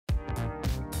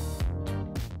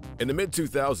In the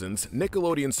mid-2000s,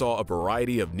 Nickelodeon saw a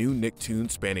variety of new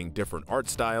Nicktoons spanning different art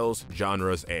styles,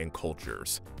 genres, and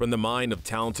cultures. From the mind of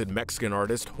talented Mexican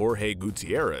artist Jorge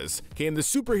Gutierrez came the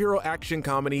superhero action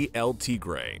comedy El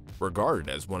Tigre, regarded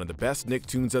as one of the best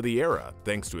Nicktoons of the era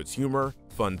thanks to its humor,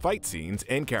 fun fight scenes,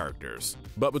 and characters.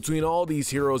 But between all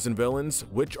these heroes and villains,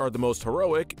 which are the most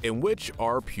heroic and which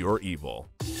are pure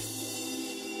evil?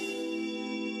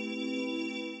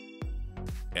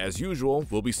 As usual,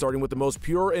 we'll be starting with the most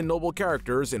pure and noble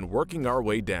characters and working our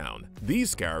way down.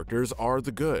 These characters are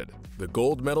the good. The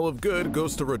gold medal of good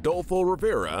goes to Rodolfo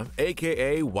Rivera,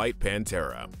 aka White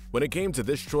Pantera. When it came to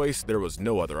this choice, there was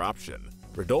no other option.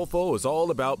 Rodolfo is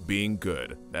all about being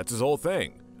good. That's his whole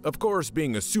thing. Of course,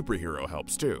 being a superhero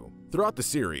helps too. Throughout the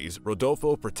series,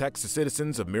 Rodolfo protects the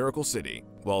citizens of Miracle City.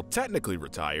 While technically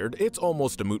retired, it's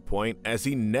almost a moot point as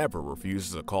he never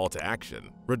refuses a call to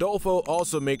action. Rodolfo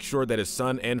also makes sure that his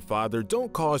son and father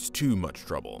don't cause too much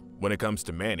trouble. When it comes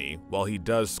to Manny, while he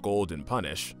does scold and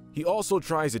punish, he also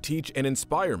tries to teach and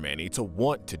inspire Manny to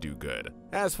want to do good.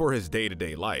 As for his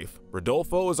day-to-day life,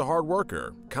 Rodolfo is a hard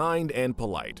worker, kind and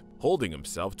polite, holding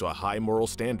himself to a high moral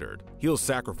standard. He'll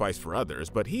sacrifice for others,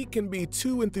 but he can be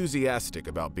too enthusiastic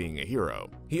about being a hero.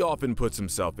 He often puts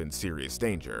himself in serious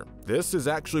danger. This is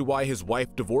actually why his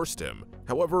wife divorced him.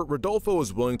 However, Rodolfo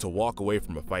is willing to walk away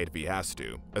from a fight if he has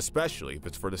to, especially if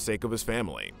it's for the sake of his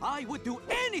family. I would do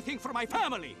anything for my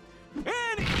family!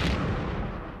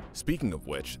 Speaking of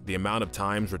which, the amount of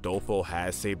times Rodolfo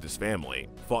has saved his family,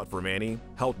 fought for Manny,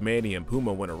 helped Manny and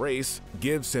Puma win a race,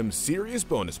 gives him serious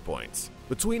bonus points.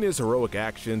 Between his heroic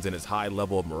actions and his high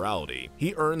level of morality,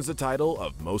 he earns the title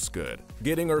of Most Good.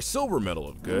 Getting our silver medal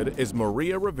of good is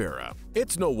Maria Rivera.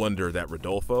 It's no wonder that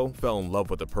Rodolfo fell in love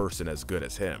with a person as good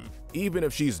as him. Even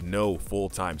if she's no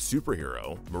full-time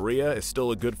superhero, Maria is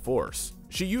still a good force.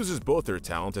 She uses both her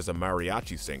talent as a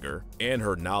mariachi singer and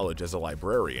her knowledge as a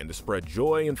librarian to spread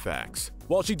joy and facts.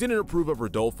 While she didn't approve of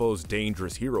Rodolfo's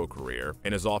dangerous hero career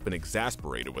and is often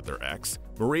exasperated with her ex,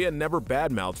 Maria never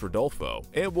badmouths Rodolfo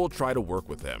and will try to work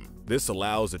with him. This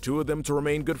allows the two of them to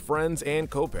remain good friends and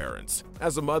co-parents.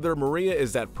 As a mother, Maria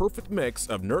is that perfect mix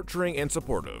of nurturing and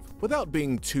supportive without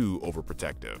being too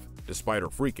overprotective. Despite her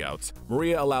freakouts,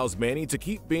 Maria allows Manny to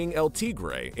keep being El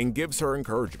Tigre and gives her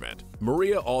encouragement.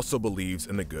 Maria also believes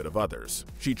in the good of others.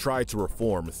 She tried to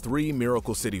reform 3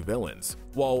 Miracle City villains.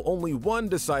 While only one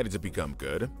decided to become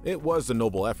good, it was a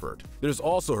noble effort. There's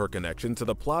also her connection to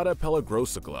the Plata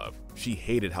Pelagrosa glove. She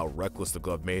hated how reckless the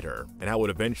glove made her and how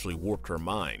it eventually warped her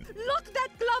mind. Lock that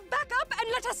glove back up and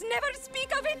let us never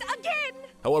speak of it again!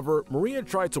 However, Maria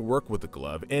tried to work with the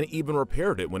glove and even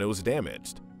repaired it when it was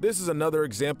damaged. This is another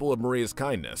example of Maria's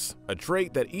kindness, a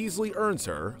trait that easily earns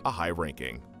her a high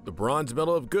ranking. The bronze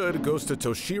medal of good goes to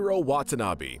Toshiro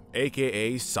Watanabe,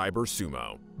 aka Cyber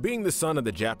Sumo. Being the son of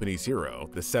the Japanese hero,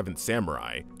 the 7th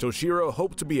Samurai, Toshiro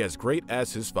hoped to be as great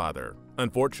as his father.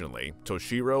 Unfortunately,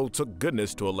 Toshiro took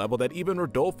goodness to a level that even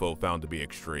Rodolfo found to be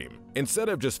extreme. Instead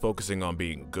of just focusing on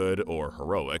being good or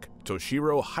heroic,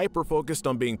 Toshiro hyper-focused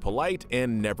on being polite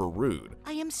and never rude.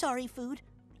 I am sorry, food.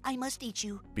 I must eat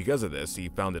you. Because of this, he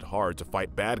found it hard to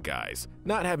fight bad guys,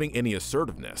 not having any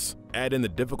assertiveness. Add in the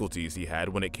difficulties he had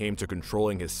when it came to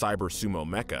controlling his cyber sumo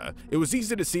mecha, it was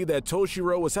easy to see that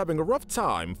Toshiro was having a rough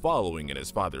time following in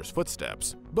his father's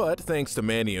footsteps. But thanks to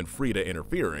Manny and Frida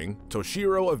interfering,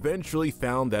 Toshiro eventually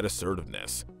found that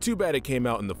assertiveness. Too bad it came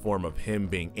out in the form of him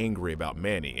being angry about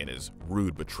Manny and his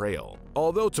rude betrayal.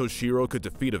 Although Toshiro could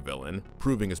defeat a villain,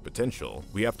 proving his potential,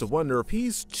 we have to wonder if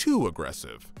he's too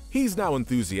aggressive. He's now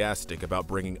enthusiastic about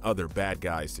bringing other bad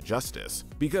guys to justice.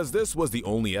 Because this was the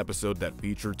only episode that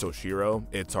featured Toshiro,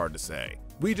 it's hard to say.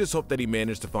 We just hope that he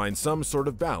managed to find some sort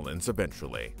of balance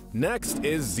eventually. Next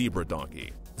is Zebra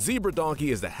Donkey. Zebra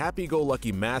Donkey is the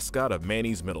happy-go-lucky mascot of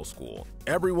Manny's middle school.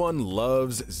 Everyone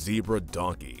loves Zebra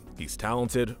Donkey. He's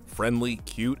talented, friendly,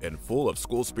 cute, and full of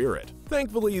school spirit.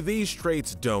 Thankfully, these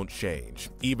traits don't change,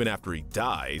 even after he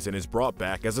dies and is brought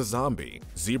back as a zombie.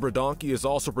 Zebra Donkey is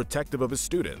also protective of his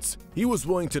students. He was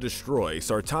willing to destroy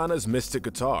Sartana's mystic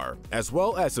guitar, as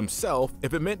well as himself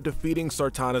if it meant defeating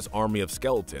Sartana's army of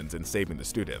skeletons and saving the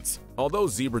students. Although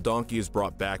Zebra Donkey is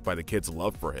brought back by the kids'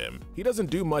 love for him, he doesn't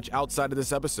do much outside of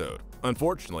this episode.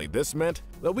 Unfortunately, this meant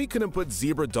that we couldn't put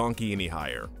Zebra Donkey any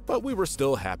higher, but we were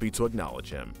still happy to acknowledge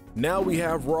him. Now we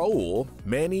have Raul,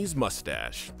 Manny's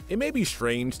mustache. It may be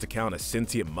strange to count a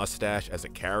sentient mustache as a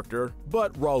character,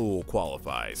 but Raul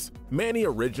qualifies. Manny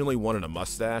originally wanted a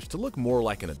mustache to look more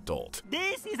like an adult.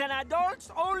 This is an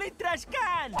adults-only trash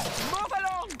can! Move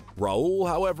along! Raul,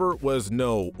 however, was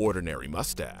no ordinary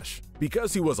mustache.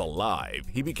 Because he was alive,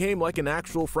 he became like an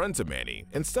actual friend to Manny,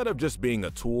 instead of just being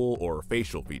a tool or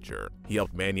facial feature. He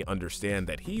helped Manny understand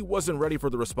that he wasn't ready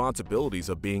for the responsibilities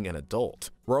of being an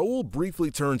adult. Raul briefly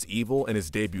turns evil in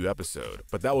his debut episode,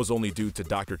 but that was only due to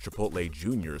Dr. Chipotle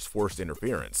Jr.'s forced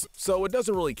interference, so it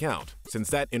doesn't really count,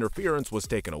 since that interference was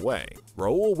taken away.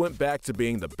 Raul went back to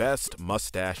being the best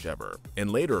mustache ever.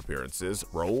 In later appearances,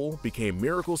 Raul became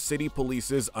Miracle City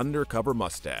Police's undercover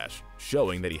mustache,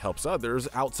 showing that he helps others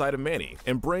outside of Manny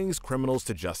and brings criminals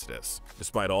to justice.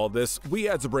 Despite all this, we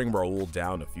had to bring Raul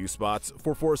down a few spots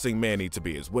for forcing Manny to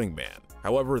be his wingman.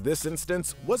 However, this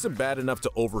instance wasn't bad enough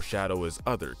to overshadow his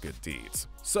other good deeds,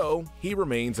 so he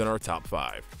remains in our top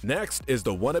 5. Next is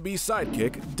the wannabe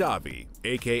sidekick Davi,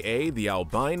 aka the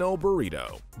albino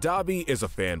burrito. Davi is a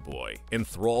fanboy,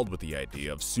 enthralled with the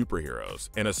idea of superheroes,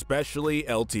 and especially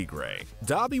El Tigre.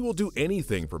 Davi will do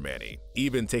anything for Manny,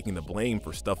 even taking the blame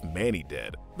for stuff Manny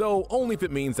did, though only if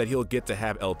it means that he'll get to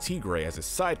have El Tigre as his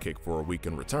sidekick for a week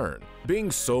in return.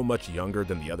 Being so much younger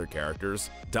than the other characters,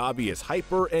 Davi is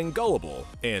hyper and gullible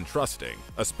and trusting,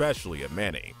 especially of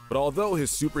Manny. But although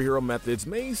his superhero methods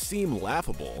may seem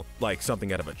laughable, like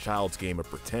something out of a child's game of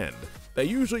pretend, they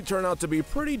usually turn out to be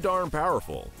pretty darn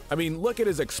powerful. I mean, look at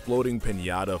his exploding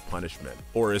piñata of punishment,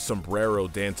 or his sombrero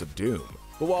dance of doom.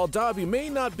 But while Davi may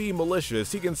not be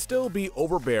malicious, he can still be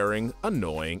overbearing,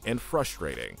 annoying, and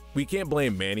frustrating. We can't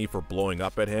blame Manny for blowing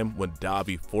up at him when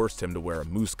Davi forced him to wear a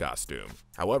moose costume.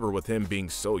 However, with him being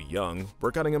so young,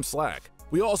 we're cutting him slack.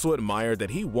 We also admire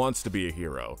that he wants to be a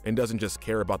hero and doesn't just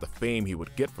care about the fame he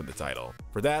would get from the title.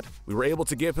 For that, we were able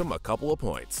to give him a couple of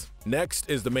points. Next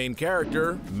is the main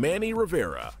character, Manny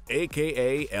Rivera,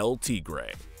 aka El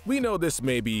Tigre. We know this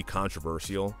may be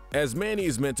controversial, as Manny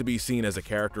is meant to be seen as a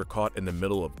character caught in the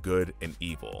middle of good and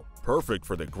evil. Perfect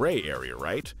for the gray area,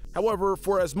 right? However,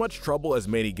 for as much trouble as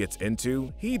Manny gets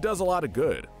into, he does a lot of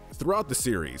good. Throughout the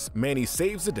series, Manny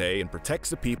saves the day and protects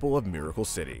the people of Miracle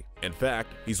City. In fact,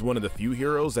 he's one of the few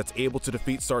heroes that's able to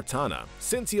defeat Sartana,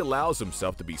 since he allows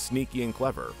himself to be sneaky and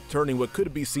clever, turning what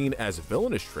could be seen as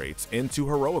villainous traits into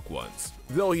heroic ones.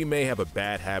 Though he may have a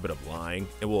bad habit of lying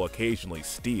and will occasionally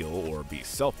steal or be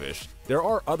selfish, there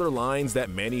are other lines that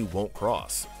Manny won't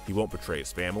cross. He won't betray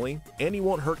his family, and he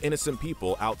won't hurt innocent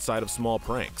people outside of small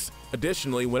pranks.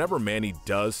 Additionally, whenever Manny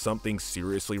does something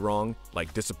seriously wrong,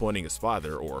 like disappointing his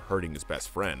father or hurting his best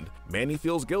friend, Manny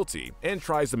feels guilty and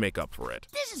tries to make up for it.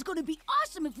 This is gonna be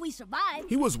awesome if we survive.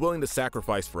 He was willing to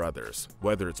sacrifice for others,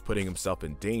 whether it's putting himself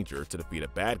in danger to defeat a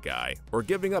bad guy or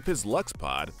giving up his Lux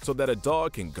Pod so that a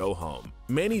dog can go home.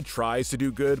 Manny tries to do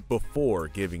good before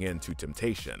giving in to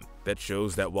temptation. That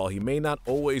shows that while he may not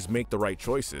always make the right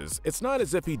choices, it's not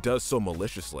as if he does so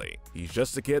maliciously. He's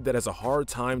just a kid that has a hard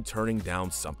time turning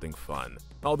down something fun.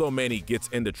 Although Manny gets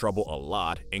into trouble a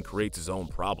lot and creates his own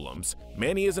problems,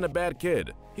 Manny isn't a bad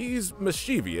kid. He's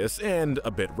mischievous and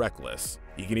a bit reckless.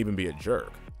 He can even be a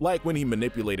jerk, like when he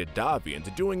manipulated Davi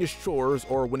into doing his chores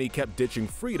or when he kept ditching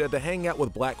Frida to hang out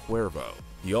with Black Cuervo.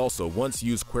 He also once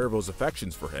used Cuervo's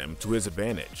affections for him to his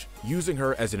advantage, using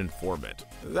her as an informant.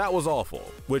 That was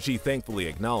awful, which he thankfully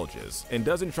acknowledges and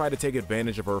doesn't try to take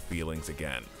advantage of her feelings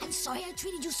again. I'm sorry I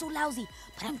treated you so lousy,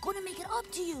 but I'm gonna make it up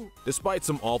to you. Despite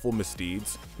some awful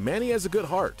misdeeds, Manny has a good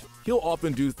heart. He'll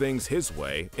often do things his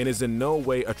way and is in no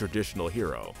way a traditional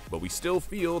hero, but we still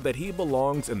feel that he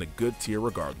belongs in the good tier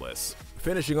regardless.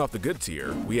 Finishing off the good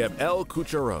tier, we have El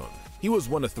Cucharon. He was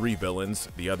one of 3 villains,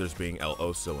 the others being El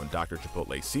Oso and Dr.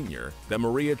 Chipotle Sr., that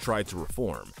Maria tried to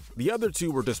reform. The other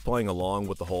 2 were just playing along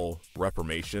with the whole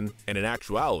reformation, and in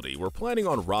actuality were planning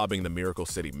on robbing the Miracle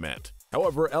City Mint.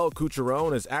 However, El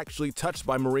Cucharon is actually touched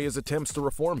by Maria's attempts to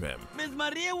reform him. Miss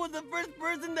Maria was the first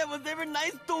person that was ever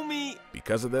nice to me.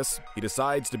 Because of this, he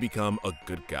decides to become a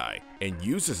good guy and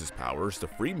uses his powers to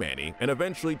free Manny and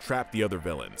eventually trap the other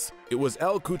villains. It was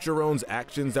El Cucharon's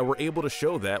actions that were able to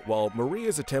show that while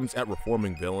Maria's attempts at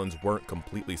reforming villains weren't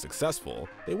completely successful,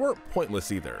 they weren't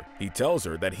pointless either. He tells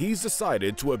her that he's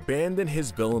decided to abandon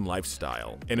his villain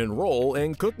lifestyle and enroll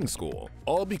in cooking school,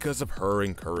 all because of her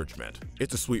encouragement.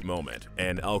 It's a sweet moment,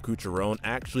 and El Cucharon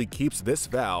actually keeps this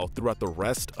vow throughout the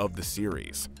rest of the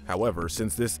series. However,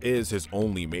 since this is his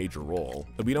only major role,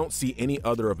 and we don't see any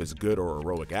other of his good or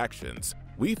heroic actions,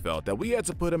 we felt that we had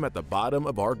to put him at the bottom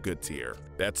of our good tier.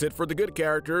 That's it for the good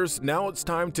characters. Now it's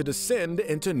time to descend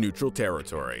into neutral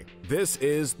territory. This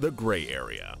is the gray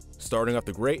area. Starting off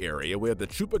the gray area, we have the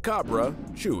Chupacabra,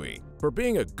 Chewy. For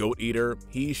being a goat eater,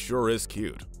 he sure is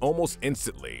cute. Almost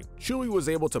instantly, Chewy was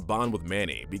able to bond with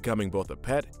Manny, becoming both a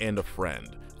pet and a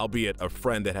friend. albeit a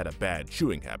friend that had a bad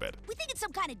chewing habit. We think it's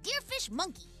some kind of deerfish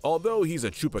monkey. Although he's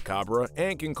a chupacabra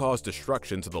and can cause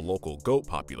destruction to the local goat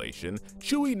population,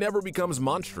 Chewie never becomes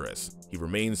monstrous. He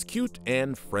remains cute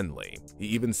and friendly. He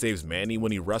even saves Manny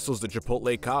when he wrestles the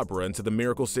Chipotle Cabra into the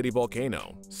Miracle City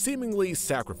volcano, seemingly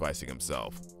sacrificing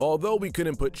himself. Although we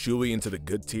couldn't put Chewie into the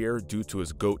good tier due to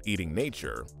his goat-eating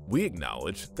nature, we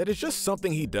acknowledge that it's just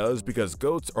something he does because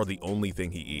goats are the only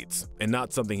thing he eats, and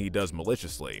not something he does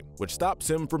maliciously, which stops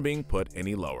him from being put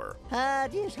any lower. I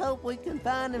just hope we can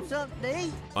find him something to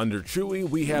eat. Under Chewie,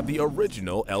 we have the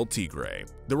original El Tigre.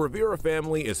 The Rivera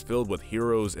family is filled with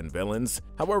heroes and villains.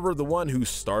 However, the one who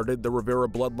started the Rivera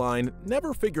bloodline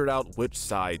never figured out which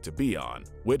side to be on,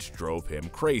 which drove him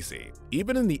crazy.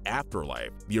 Even in the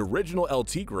afterlife, the original El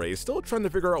Tigre is still trying to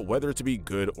figure out whether to be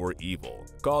good or evil,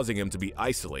 causing him to be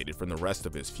isolated from the rest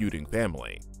of his feuding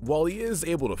family. While he is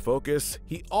able to focus,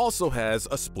 he also has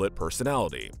a split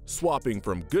personality, swapping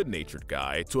from good-natured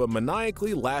guy to a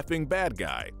maniacally laughing bad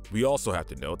guy. We also have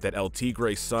to note that El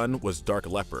Tigre's son was Dark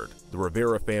Leopard, the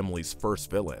Rivera family's first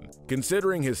villain.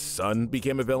 Considering his son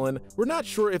became a villain, we're not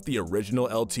sure if the original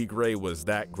El Tigre was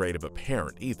that great of a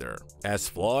parent either. As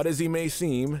flawed as he may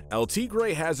seem, El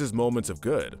Tigre has his moments of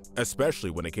good,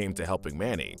 especially when it came to helping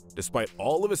Manny. Despite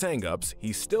all of his hang-ups,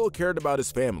 he still cared about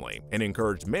his family and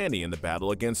encouraged Manny in the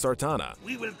battle against Sartana.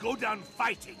 We will go down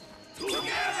fighting together!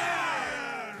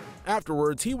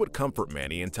 Afterwards, he would comfort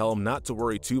Manny and tell him not to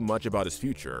worry too much about his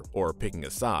future or picking a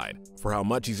side. For how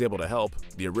much he's able to help,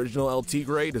 the original El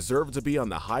Tigre deserved to be on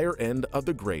the higher end of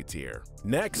the gray tier.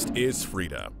 Next is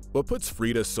Frida. What puts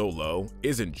Frida so low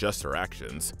isn't just her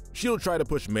actions. She'll try to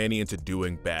push Manny into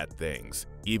doing bad things,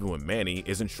 even when Manny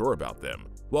isn't sure about them.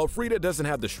 While Frida doesn't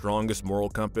have the strongest moral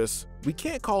compass, we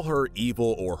can't call her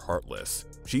evil or heartless.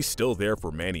 She's still there for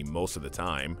Manny most of the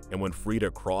time, and when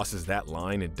Frida crosses that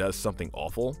line and does something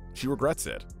awful, she regrets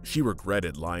it. She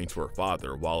regretted lying to her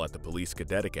father while at the Police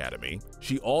Cadet Academy.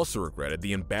 She also regretted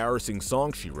the embarrassing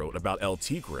song she wrote about El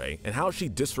Tigre and how she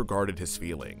disregarded his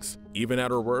feelings. Even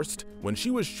at her worst, when she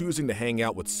was choosing to hang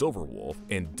out with Silverwolf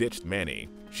and ditched Manny,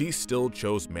 she still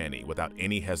chose Manny without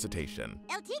any hesitation.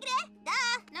 El Tigre? Duh,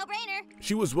 no-brainer.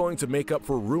 She was willing to make up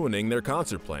for ruining their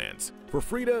concert plans. For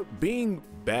Frida, being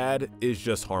bad is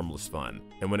just harmless fun,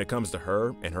 and when it comes to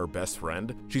her and her best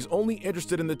friend, she's only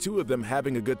interested in the two of them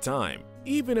having a good time,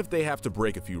 even if they have to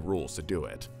break a few rules to do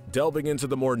it. Delving into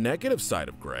the more negative side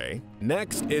of Gray,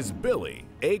 next is Billy,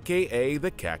 aka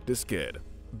the Cactus Kid.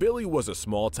 Billy was a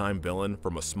small-time villain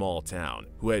from a small town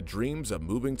who had dreams of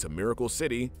moving to Miracle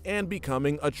City and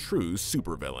becoming a true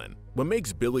supervillain. What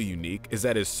makes Billy unique is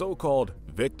that his so-called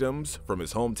victims from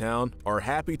his hometown are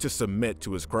happy to submit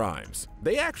to his crimes.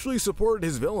 They actually supported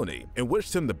his villainy and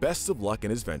wished him the best of luck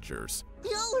in his ventures.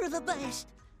 Y'all are the best.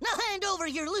 Now hand over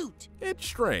your loot. It's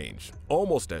strange,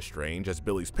 almost as strange as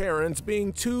Billy's parents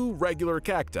being two regular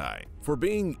cacti. For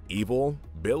being evil,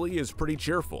 Billy is pretty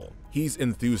cheerful. He's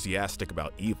enthusiastic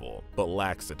about evil, but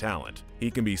lacks the talent. He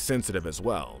can be sensitive as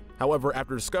well. However,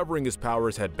 after discovering his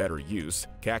powers had better use,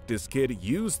 Cactus Kid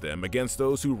used them against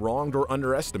those who wronged or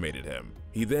underestimated him.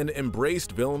 He then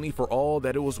embraced villainy for all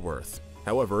that it was worth.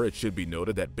 However, it should be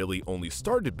noted that Billy only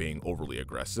started being overly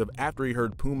aggressive after he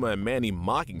heard Puma and Manny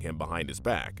mocking him behind his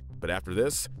back. But after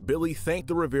this, Billy thanked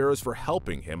the Riveras for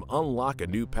helping him unlock a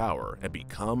new power and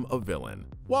become a villain,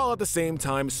 while at the same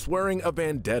time swearing a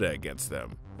vendetta against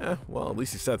them. Well, at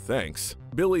least he said thanks.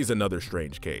 Billy's another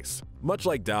strange case. Much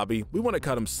like Dobby, we want to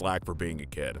cut him slack for being a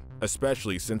kid,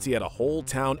 especially since he had a whole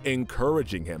town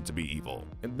encouraging him to be evil.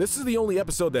 And this is the only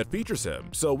episode that features him,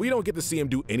 so we don't get to see him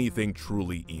do anything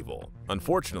truly evil.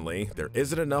 Unfortunately, there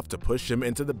isn't enough to push him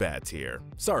into the bad tier.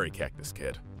 Sorry, Cactus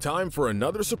Kid. Time for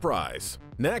another surprise.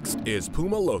 Next is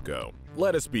Puma Loco.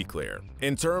 Let us be clear.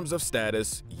 In terms of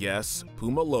status, yes,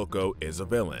 Puma Loco is a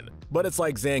villain. But it's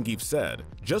like Zangief said,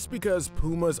 just because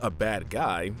Puma's a bad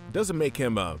guy doesn't make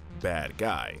him a bad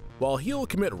guy. While he'll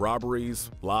commit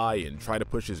robberies, lie, and try to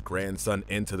push his grandson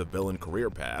into the villain career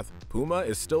path, Puma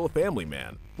is still a family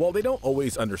man. While they don't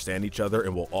always understand each other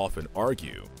and will often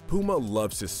argue, Puma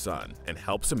loves his son and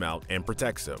helps him out and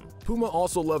protects him. Puma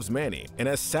also loves Manny and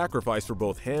has sacrificed for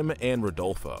both him and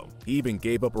Rodolfo. He even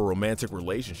gave up a romantic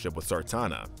relationship with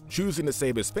Sartana, choosing to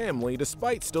save his family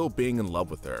despite still being in love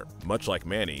with her. Much like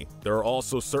Manny, there are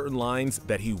also certain lines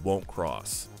that he won't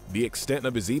cross. The extent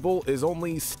of his evil is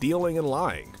only stealing and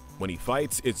lying. When he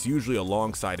fights, it's usually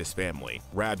alongside his family,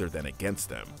 rather than against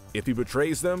them. If he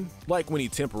betrays them, like when he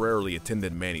temporarily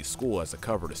attended Manny's school as a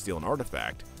cover to steal an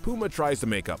artifact, Puma tries to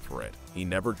make up for it. He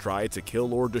never tried to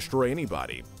kill or destroy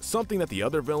anybody, something that the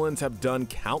other villains have done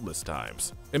countless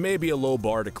times. It may be a low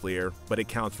bar to clear, but it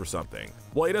counts for something.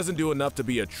 While he doesn't do enough to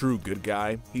be a true good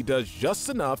guy, he does just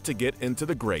enough to get into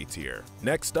the gray tier.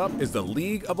 Next up is the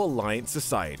League of Alliance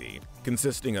Society,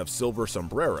 consisting of Silver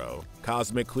Sombrero,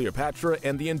 Cosmic Cleopatra,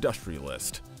 and the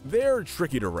Industrialist. They're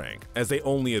tricky to rank, as they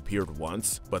only appeared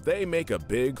once, but they make a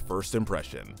big first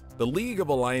impression. The League of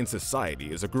Alliance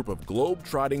Society is a group of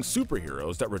globe-trotting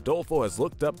superheroes that Rodolfo has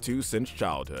looked up to since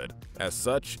childhood. As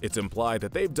such, it's implied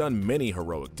that they've done many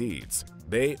heroic deeds.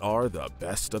 They are the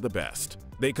best of the best.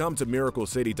 They come to Miracle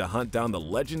City to hunt down the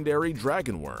legendary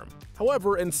Dragon Worm.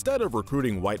 However, instead of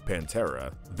recruiting White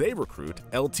Pantera, they recruit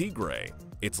El Tigre.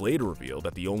 It's later revealed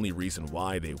that the only reason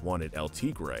why they wanted El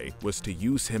Tigre was to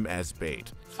use him as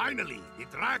bait. Finally, the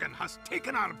dragon has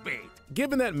taken our bait.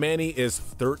 Given that Manny is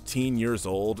 13 years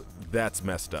old, that's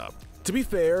messed up. To be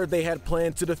fair, they had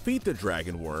planned to defeat the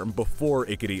Dragon Worm before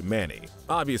it could eat Manny.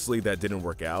 Obviously, that didn't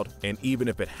work out, and even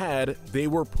if it had, they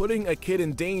were putting a kid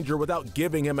in danger without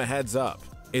giving him a heads up.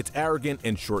 It's arrogant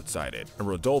and short-sighted, and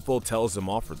Rodolfo tells them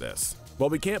off for this. While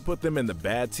we can't put them in the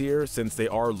bad tier since they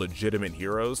are legitimate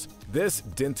heroes, this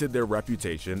dented their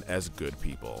reputation as good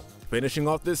people. Finishing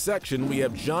off this section, we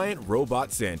have Giant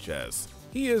Robot Sanchez.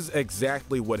 He is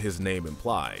exactly what his name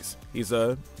implies. He's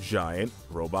a giant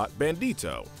robot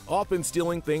bandito, often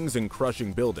stealing things and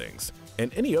crushing buildings.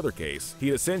 In any other case,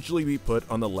 he'd essentially be put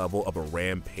on the level of a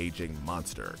rampaging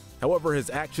monster. However,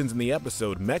 his actions in the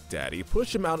episode Mech Daddy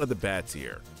push him out of the bad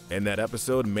tier. In that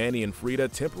episode, Manny and Frida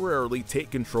temporarily take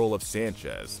control of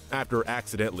Sanchez after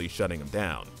accidentally shutting him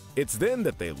down. It's then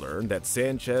that they learn that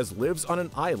Sanchez lives on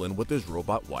an island with his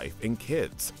robot wife and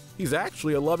kids. He's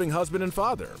actually a loving husband and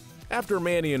father. After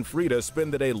Manny and Frida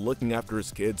spend the day looking after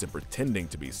his kids and pretending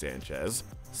to be Sanchez,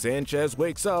 Sanchez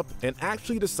wakes up and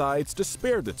actually decides to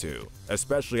spare the two,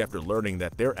 especially after learning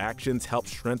that their actions help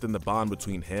strengthen the bond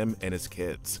between him and his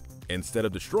kids. Instead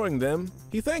of destroying them,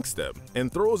 he thanks them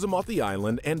and throws them off the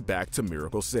island and back to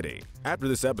Miracle City. After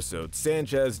this episode,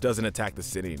 Sanchez doesn't attack the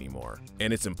city anymore,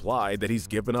 and it's implied that he's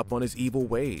given up on his evil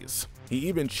ways. He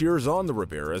even cheers on the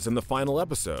Riveras in the final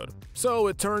episode. So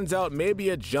it turns out maybe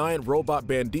a giant robot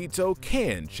bandito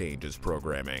can change his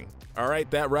programming. Alright,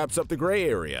 that wraps up the gray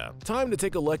area. Time to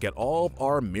take a look at all of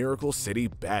our Miracle City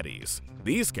baddies.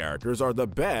 These characters are the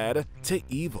bad to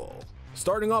evil.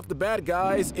 Starting off the bad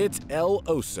guys, it's El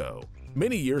Oso.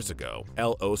 Many years ago,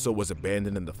 El Oso was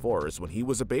abandoned in the forest when he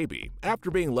was a baby,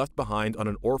 after being left behind on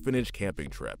an orphanage camping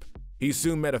trip. He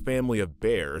soon met a family of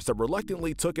bears that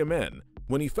reluctantly took him in.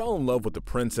 When he fell in love with the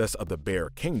princess of the Bear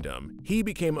Kingdom, he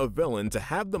became a villain to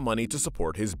have the money to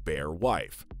support his bear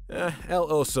wife. El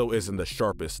Oso isn't the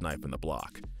sharpest knife in the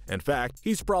block. In fact,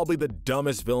 he's probably the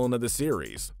dumbest villain of the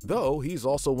series, though he's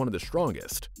also one of the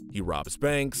strongest. He robs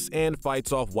banks and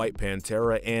fights off White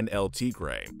Pantera and El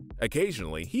Tigre.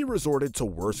 Occasionally, he resorted to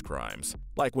worse crimes,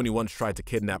 like when he once tried to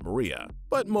kidnap Maria,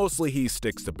 but mostly he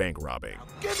sticks to bank robbing.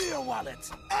 Give me your wallet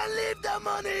and leave the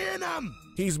money in them.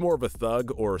 He's more of a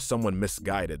thug or someone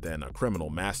misguided than a criminal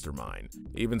mastermind.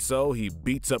 Even so, he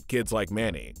beats up kids like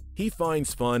Manny. He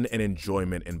finds fun and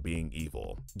enjoyment in being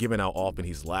evil, given how often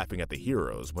he's laughing at the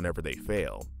heroes whenever they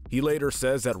fail. He later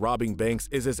says that robbing banks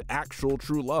is his actual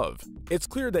true love. It's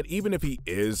clear that even if he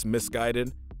is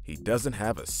misguided, he doesn't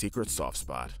have a secret soft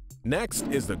spot. Next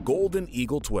is the Golden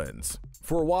Eagle Twins.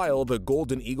 For a while, the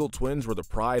Golden Eagle Twins were the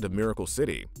pride of Miracle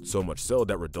City, so much so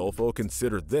that Rodolfo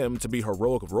considered them to be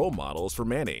heroic role models for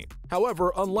Manny.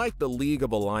 However, unlike the League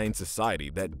of Alliance Society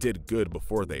that did good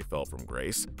before they fell from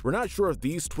grace, we're not sure if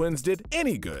these twins did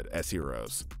any good as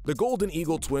heroes. The Golden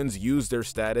Eagle Twins used their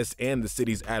status and the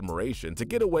city's admiration to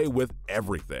get away with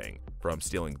everything, from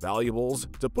stealing valuables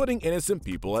to putting innocent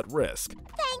people at risk.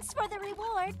 Thanks for the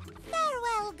reward.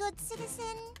 Farewell, good citizen.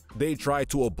 They tried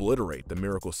to obliterate the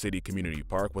Miracle City Community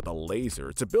Park with a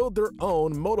laser to build their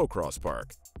own motocross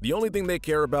park. The only thing they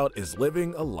care about is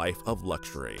living a life of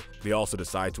luxury. They also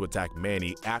decide to attack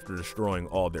Manny after destroying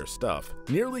all their stuff,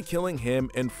 nearly killing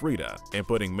him and Frida, and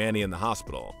putting Manny in the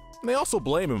hospital. They also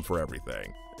blame him for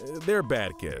everything. They're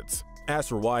bad kids. As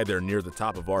for why they're near the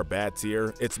top of our bad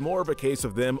tier, it's more of a case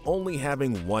of them only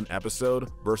having one episode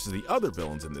versus the other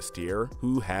villains in this tier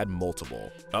who had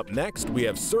multiple. Up next, we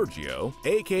have Sergio,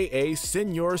 aka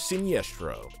Señor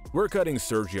Siniestro. We're cutting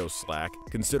Sergio slack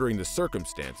considering the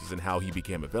circumstances and how he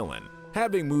became a villain.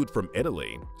 Having moved from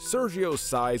Italy, Sergio's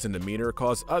size and demeanor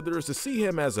caused others to see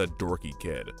him as a dorky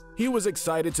kid. He was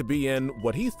excited to be in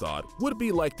what he thought would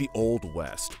be like the Old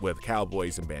West with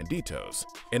cowboys and banditos.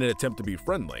 In an attempt to be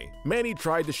friendly, Manny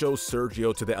tried to show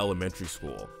Sergio to the elementary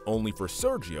school, only for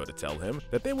Sergio to tell him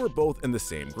that they were both in the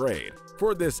same grade.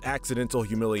 For this accidental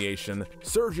humiliation,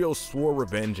 Sergio swore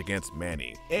revenge against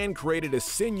Manny and created a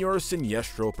Señor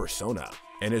Siniestro persona.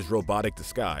 In his robotic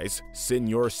disguise,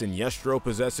 Señor Siniestro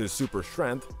possesses super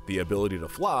strength, the ability to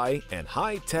fly, and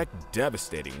high-tech,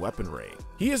 devastating weaponry.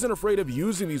 He isn't afraid of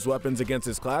using these weapons against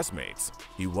his classmates.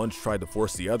 He once tried to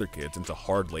force the other kids into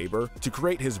hard labor to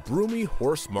create his broomy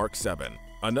Horse Mark 7.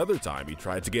 Another time, he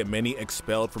tried to get Manny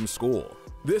expelled from school.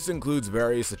 This includes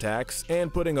various attacks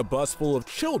and putting a bus full of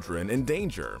children in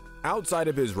danger. Outside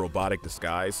of his robotic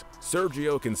disguise,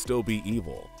 Sergio can still be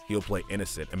evil. He'll play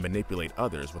innocent and manipulate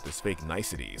others with his fake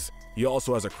niceties. He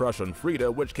also has a crush on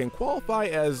Frida, which can qualify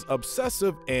as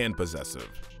obsessive and possessive.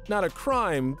 Not a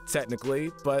crime,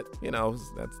 technically, but, you know,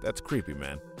 that's creepy,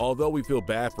 man. Although we feel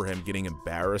bad for him getting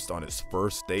embarrassed on his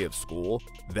first day of school,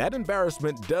 that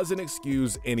embarrassment doesn't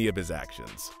excuse any of his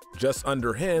actions. Just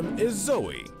under him is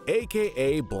Zoe,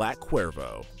 aka Black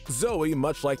Cuervo. Zoe,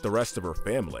 much like the rest of her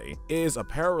family, is a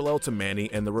parallel to Manny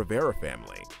and the Rivera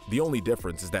family. The only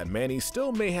difference is that Manny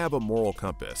still may have a moral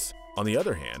compass. On the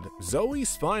other hand,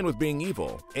 Zoe's fine with being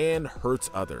evil and hurts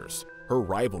others. Her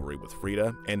rivalry with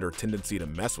Frida and her tendency to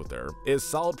mess with her is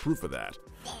solid proof of that.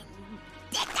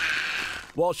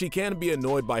 While she can be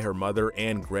annoyed by her mother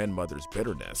and grandmother's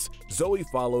bitterness, Zoe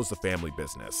follows the family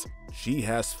business. She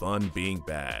has fun being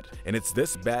bad, and it's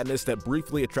this badness that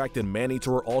briefly attracted Manny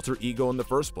to her alter ego in the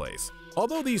first place.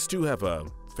 Although these two have a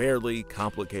fairly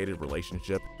complicated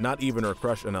relationship, not even her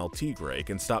crush on El Tigre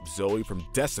can stop Zoe from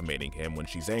decimating him when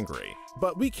she's angry.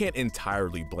 But we can't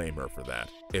entirely blame her for that.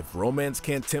 If romance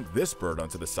can't tempt this bird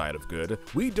onto the side of good,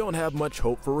 we don't have much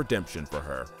hope for redemption for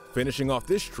her. Finishing off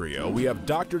this trio, we have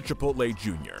Dr. Chipotle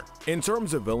Jr. In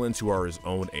terms of villains who are his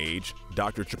own age,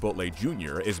 Dr. Chipotle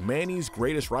Jr. is Manny's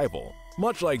greatest rival.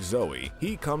 Much like Zoe,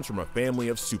 he comes from a family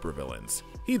of supervillains.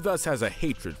 He thus has a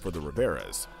hatred for the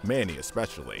Riveras, Manny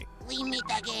especially. We meet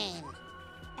again.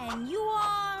 And you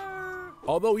are...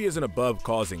 Although he isn't above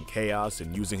causing chaos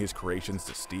and using his creations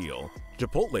to steal,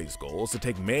 Chipotle's goal is to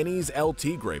take Manny's El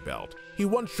Tigre belt. He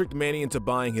once tricked Manny into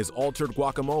buying his altered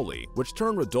guacamole, which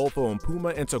turned Rodolfo and Puma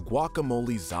into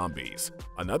guacamole zombies.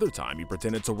 Another time, he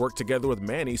pretended to work together with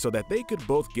Manny so that they could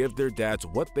both give their dads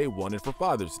what they wanted for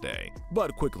Father's Day,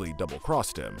 but quickly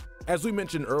double-crossed him. As we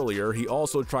mentioned earlier, he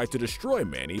also tried to destroy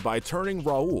Manny by turning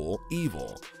Raul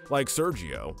evil. Like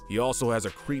Sergio, he also has a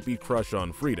creepy crush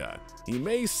on Frida. He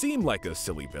may seem like a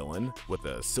silly villain, with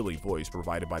a silly voice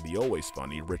provided by the always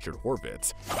funny Richard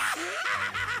Horvitz.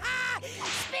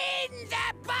 Spin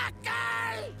the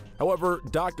buckle! However,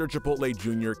 Dr. Chipotle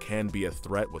Jr. can be a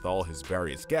threat with all his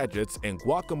various gadgets and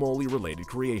guacamole-related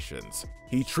creations.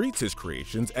 He treats his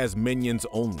creations as minions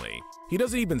only. He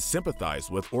doesn't even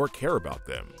sympathize with or care about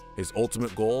them. His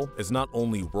ultimate goal is not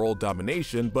only world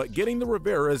domination, but getting the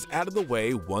Riveras out of the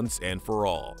way once and for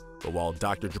all. But while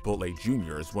Dr. Chipotle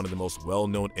Jr. is one of the most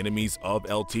well-known enemies of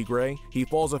El Tigre, he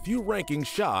falls a few rankings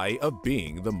shy of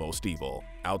being the most evil.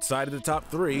 Outside of the top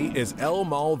 3 is El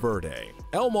Malverde.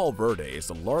 El Malverde is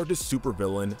the largest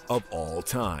supervillain of all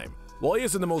time. While he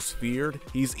isn't the most feared,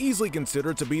 he's easily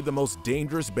considered to be the most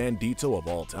dangerous bandito of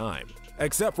all time.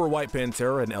 Except for White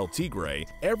Pantera and El Tigre,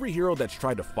 every hero that's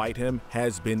tried to fight him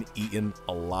has been eaten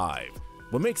alive.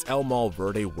 What makes El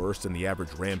Malverde worse than the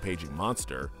average rampaging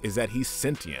monster is that he's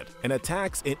sentient and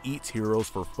attacks and eats heroes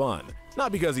for fun,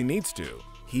 not because he needs to.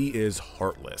 He is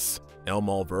heartless. El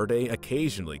Malverde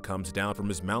occasionally comes down from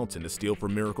his mountain to steal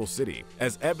from Miracle City,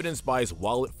 as evidenced by his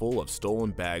wallet full of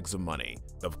stolen bags of money.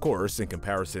 Of course, in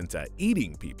comparison to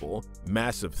eating people,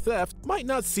 massive theft might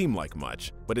not seem like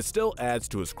much, but it still adds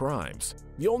to his crimes.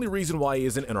 The only reason why he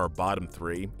isn't in our bottom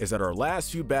 3 is that our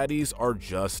last few baddies are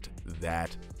just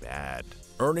that bad.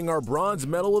 Earning our bronze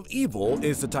medal of evil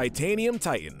is the Titanium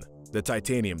Titan. The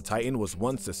Titanium Titan was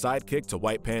once the sidekick to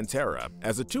White Pantera,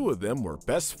 as the two of them were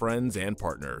best friends and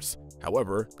partners.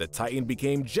 However, the Titan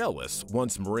became jealous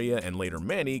once Maria and later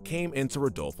Manny came into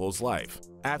Rodolfo's life.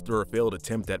 After a failed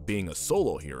attempt at being a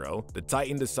solo hero, the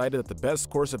Titan decided that the best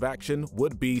course of action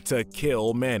would be to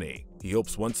kill Manny. He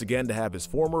hopes once again to have his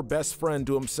former best friend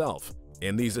to himself.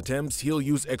 In these attempts, he'll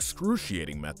use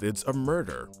excruciating methods of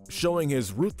murder, showing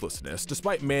his ruthlessness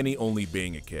despite Manny only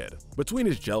being a kid. Between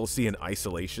his jealousy and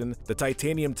isolation, the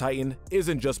Titanium Titan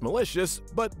isn't just malicious,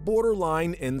 but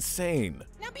borderline insane.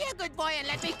 Now be a good boy and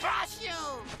let me crush you!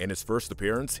 In his first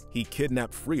appearance, he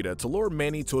kidnapped Frida to lure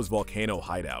Manny to his volcano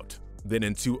hideout. Then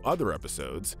in 2 other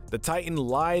episodes, the Titan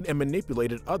lied and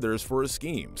manipulated others for his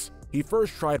schemes. He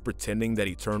first tried pretending that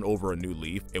he turned over a new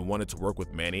leaf and wanted to work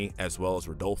with Manny as well as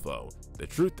Rodolfo. The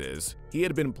truth is, he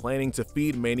had been planning to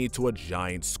feed Manny to a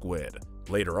giant squid.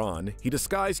 Later on, he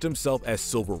disguised himself as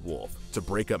Silver Wolf to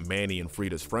break up Manny and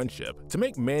Frida's friendship to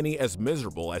make Manny as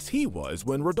miserable as he was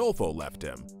when Rodolfo left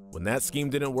him. When that scheme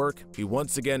didn't work, he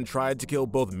once again tried to kill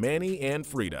both Manny and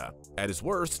Frida. At his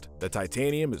worst, the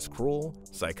Titanium is cruel,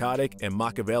 psychotic, and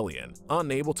Machiavellian,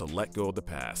 unable to let go of the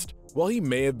past. While he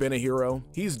may have been a hero,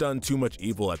 he's done too much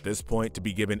evil at this point to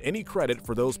be given any credit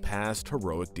for those past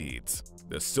heroic deeds.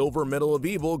 The silver medal of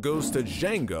evil goes to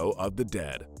Django of the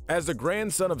Dead. As the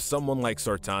grandson of someone like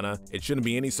Sartana, it shouldn't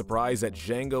be any surprise that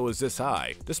Django is this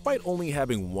high, despite only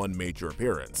having one major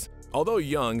appearance. Although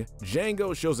young,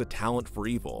 Django shows a talent for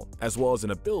evil, as well as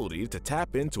an ability to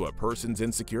tap into a person's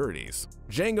insecurities.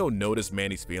 Django noticed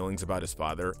Manny's feelings about his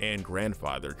father and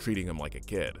grandfather treating him like a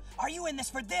kid. Are you in this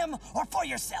for them or for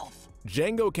yourself?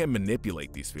 Django can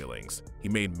manipulate these feelings. He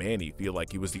made Manny feel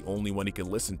like he was the only one he could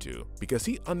listen to because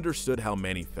he understood how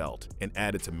Manny felt and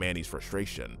added to Manny's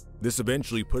frustration. This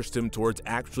eventually pushed him towards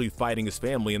actually fighting his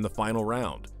family in the final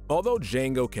round. Although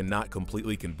Django cannot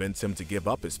completely convince him to give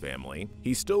up his family,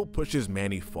 he still pushes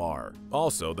Manny far.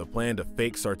 Also, the plan to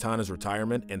fake Sartana's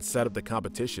retirement and set up the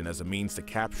competition as a means to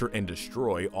capture and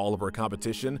destroy all of her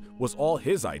competition was all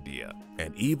his idea.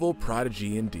 An evil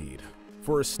prodigy indeed.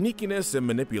 For his sneakiness and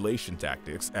manipulation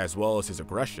tactics, as well as his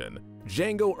aggression,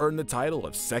 Django earned the title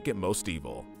of second most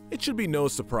evil. It should be no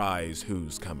surprise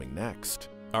who's coming next.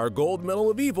 Our gold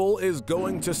medal of evil is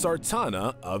going to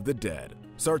Sartana of the Dead.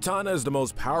 Sartana is the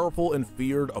most powerful and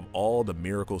feared of all the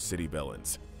Miracle City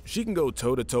villains. She can go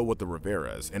toe-to-toe with the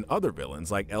Riveras and other villains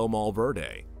like El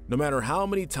Malverde. No matter how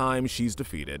many times she's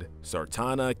defeated,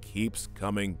 Sartana keeps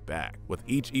coming back, with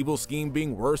each evil scheme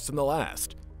being worse than the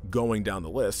last. Going down the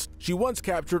list, she once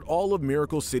captured all of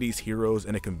Miracle City's heroes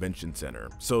in a convention center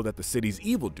so that the city's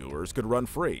evildoers could run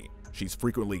free. She's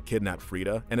frequently kidnapped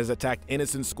Frida and has attacked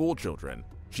innocent schoolchildren.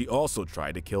 She also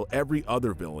tried to kill every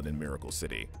other villain in Miracle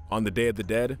City. On the Day of the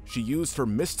Dead, she used her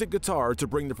mystic guitar to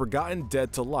bring the forgotten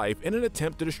dead to life in an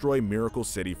attempt to destroy Miracle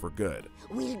City for good.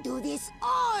 We'll do this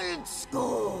old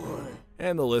school.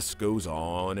 And the list goes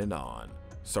on and on.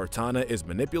 Sartana is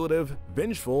manipulative,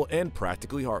 vengeful, and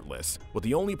practically heartless, with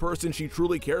the only person she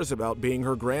truly cares about being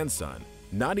her grandson.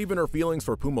 Not even her feelings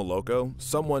for Puma Loco,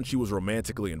 someone she was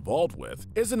romantically involved with,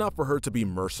 is enough for her to be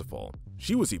merciful.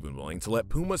 She was even willing to let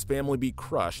Puma's family be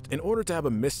crushed in order to have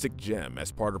a mystic gem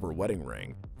as part of her wedding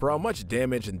ring. For how much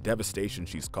damage and devastation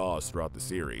she's caused throughout the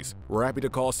series, we're happy to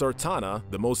call Sartana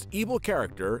the most evil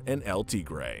character in El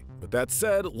Tigre. With that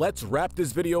said, let's wrap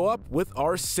this video up with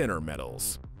our Sinner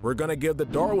medals. We're gonna give the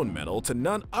Darwin Medal to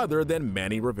none other than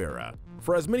Manny Rivera.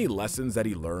 For as many lessons that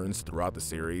he learns throughout the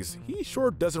series, he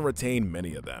sure doesn't retain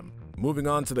many of them. Moving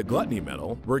on to the Gluttony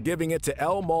Medal, we're giving it to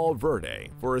El Malverde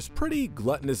for his pretty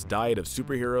gluttonous diet of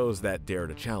superheroes that dare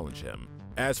to challenge him.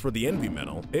 As for the Envy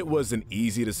Medal, it was an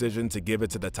easy decision to give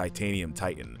it to the Titanium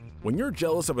Titan. When you're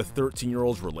jealous of a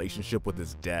 13-year-old's relationship with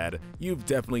his dad, you've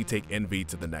definitely taken Envy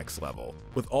to the next level.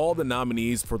 With all the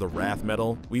nominees for the Wrath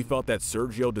Medal, we felt that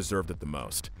Sergio deserved it the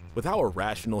most. With how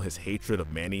irrational his hatred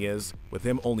of Manny is, with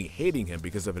him only hating him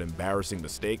because of an embarrassing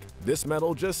mistake, this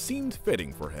medal just seemed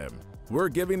fitting for him. We're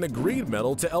giving the Greed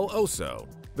Medal to El Oso.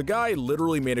 The guy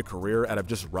literally made a career out of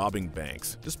just robbing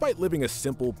banks, despite living a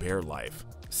simple bare life.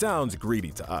 Sounds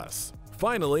greedy to us.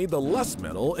 Finally, the Lust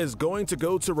Medal is going to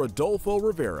go to Rodolfo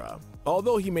Rivera.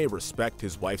 Although he may respect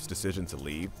his wife's decision to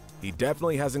leave, he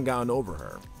definitely hasn't gotten over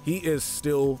her. He is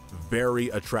still very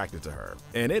attracted to her,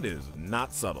 and it is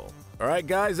not subtle. Alright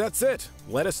guys, that's it.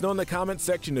 Let us know in the comment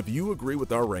section if you agree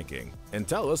with our ranking, and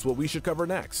tell us what we should cover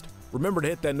next. Remember to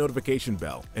hit that notification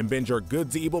bell and binge our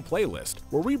Good to Evil playlist,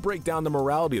 where we break down the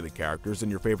morality of the characters in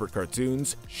your favorite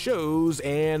cartoons, shows,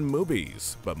 and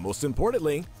movies. But most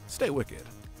importantly, stay wicked.